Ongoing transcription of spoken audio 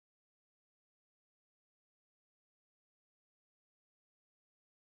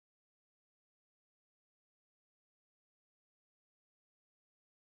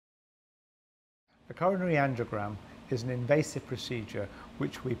A coronary angiogram is an invasive procedure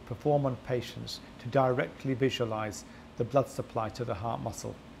which we perform on patients to directly visualize the blood supply to the heart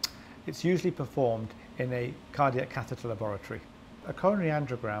muscle. It's usually performed in a cardiac catheter laboratory. A coronary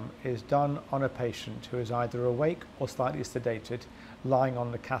angiogram is done on a patient who is either awake or slightly sedated, lying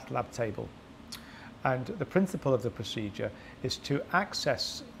on the cath lab table. And the principle of the procedure is to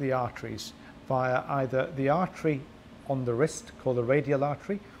access the arteries via either the artery on the wrist, called the radial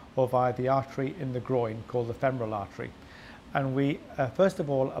artery, or via the artery in the groin, called the femoral artery. And we first of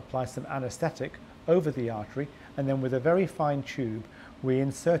all apply some anesthetic over the artery, and then with a very fine tube we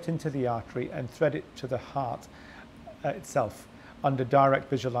insert into the artery and thread it to the heart itself under direct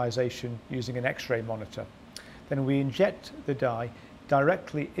visualization using an X-ray monitor. Then we inject the dye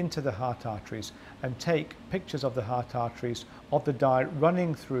directly into the heart arteries and take pictures of the heart arteries, of the dye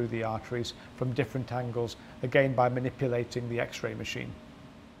running through the arteries from different angles, again by manipulating the X-ray machine.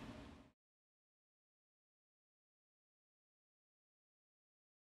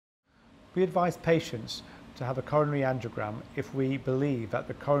 We advise patients to have a coronary angiogram if we believe that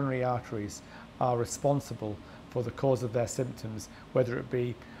the coronary arteries are responsible for the cause of their symptoms, whether it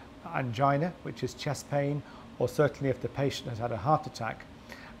be angina, which is chest pain, or certainly if the patient has had a heart attack.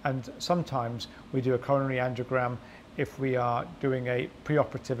 And sometimes we do a coronary angiogram if we are doing a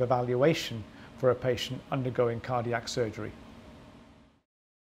preoperative evaluation for a patient undergoing cardiac surgery.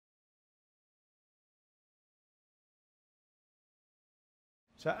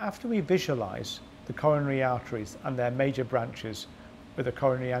 So after we visualize the coronary arteries and their major branches with a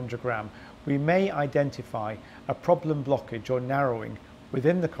coronary angiogram, we may identify a problem blockage or narrowing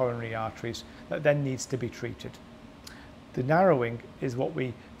within the coronary arteries that then needs to be treated. The narrowing is what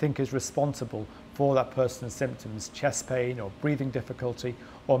we think is responsible for that person's symptoms, chest pain or breathing difficulty,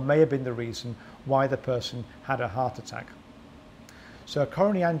 or may have been the reason why the person had a heart attack. So a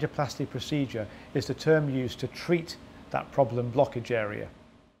coronary angioplasty procedure is the term used to treat that problem blockage area.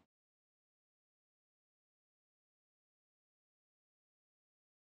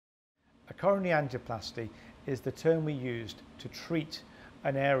 A coronary angioplasty is the term we used to treat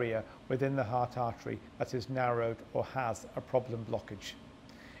an area within the heart artery that is narrowed or has a problem blockage.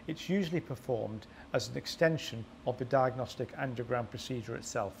 It's usually performed as an extension of the diagnostic angiogram procedure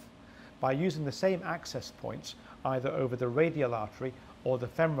itself by using the same access points either over the radial artery or the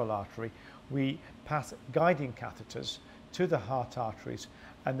femoral artery. We pass guiding catheters to the heart arteries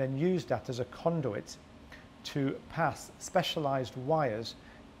and then use that as a conduit to pass specialized wires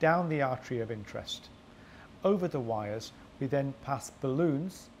down the artery of interest. Over the wires we then pass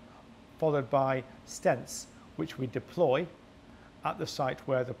balloons followed by stents which we deploy at the site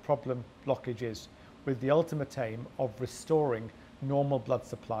where the problem blockage is, with the ultimate aim of restoring normal blood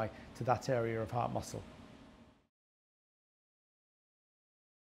supply to that area of heart muscle.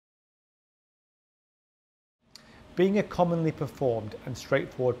 Being a commonly performed and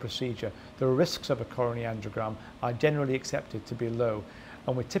straightforward procedure, the risks of a coronary angiogram are generally accepted to be low,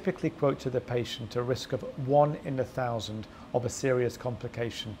 and we typically quote to the patient a risk of 1 in 1,000 of a serious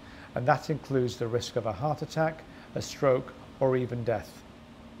complication, and that includes the risk of a heart attack, a stroke, or even death.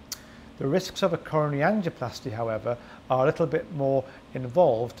 The risks of a coronary angioplasty, however, are a little bit more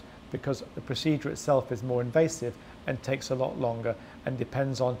involved because the procedure itself is more invasive and takes a lot longer and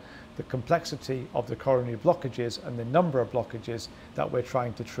depends on the complexity of the coronary blockages and the number of blockages that we're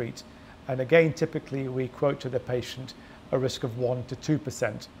trying to treat. And again, typically we quote to the patient a risk of 1 to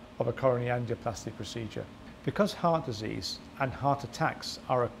 2% of a coronary angioplasty procedure. Because heart disease and heart attacks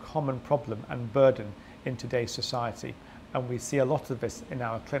are a common problem and burden in today's society, and we see a lot of this in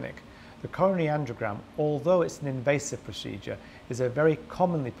our clinic, the coronary angiogram, although it's an invasive procedure, is a very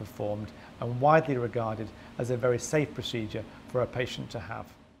commonly performed and widely regarded as a very safe procedure for a patient to have.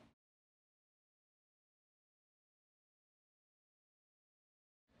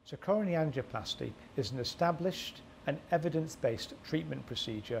 So coronary angioplasty is an established and evidence-based treatment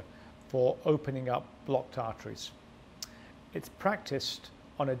procedure for opening up blocked arteries. It's practiced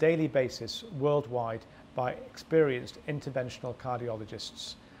on a daily basis worldwide by experienced interventional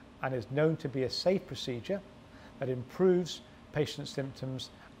cardiologists and is known to be a safe procedure that improves patient symptoms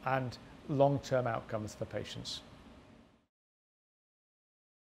and long-term outcomes for patients.